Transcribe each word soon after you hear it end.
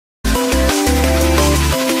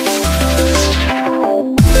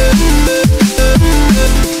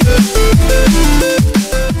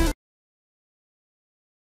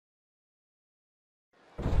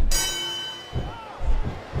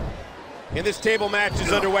And this table match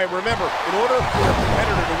is underway. Remember, in order for a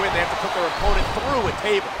competitor to win, they have to put their opponent through a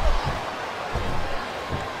table.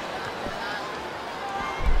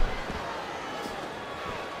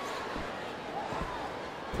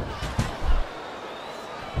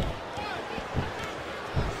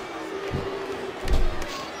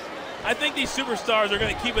 I think these superstars are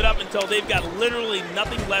going to keep it up until they've got literally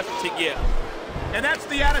nothing left to give. And that's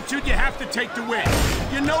the attitude you have to take to win.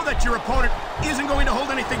 You know that your opponent isn't going to hold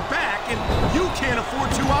anything back, and you can't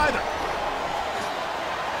afford to either.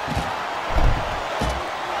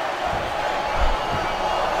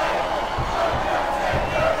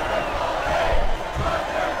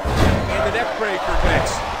 And the neck breaker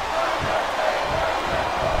next.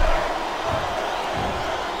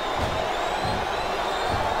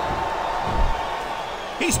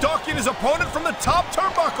 He's stalking his opponent from the top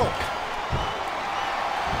turnbuckle.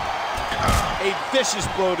 A vicious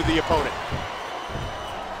blow to the opponent.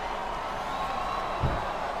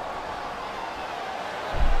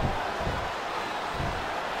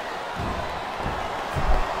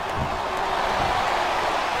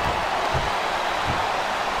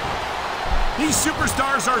 These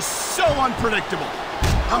superstars are so unpredictable.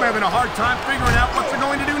 I'm having a hard time figuring out what they're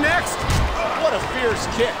going to do next. What a fierce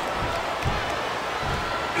kick.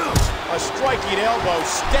 A striking elbow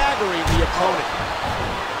staggering the opponent.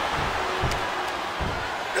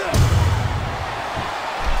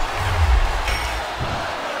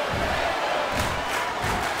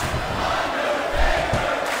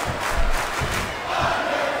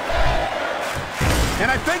 And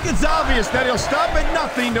I think it's obvious that he'll stop at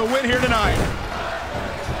nothing to win here tonight.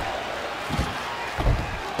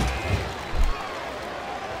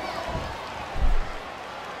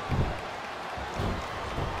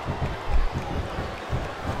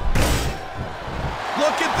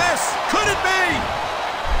 Look at this! Could it be?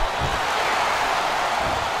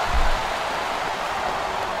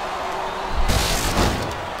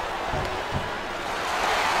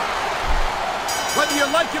 Whether you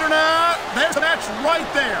like it or not, there's a match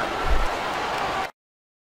right there.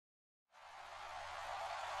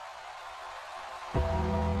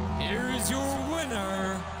 Here's your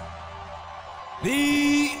winner,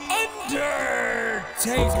 The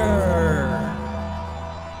Undertaker.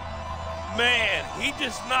 Man, he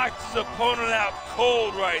just knocked his opponent out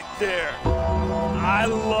cold right there. I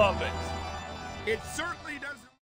love it. It certainly does.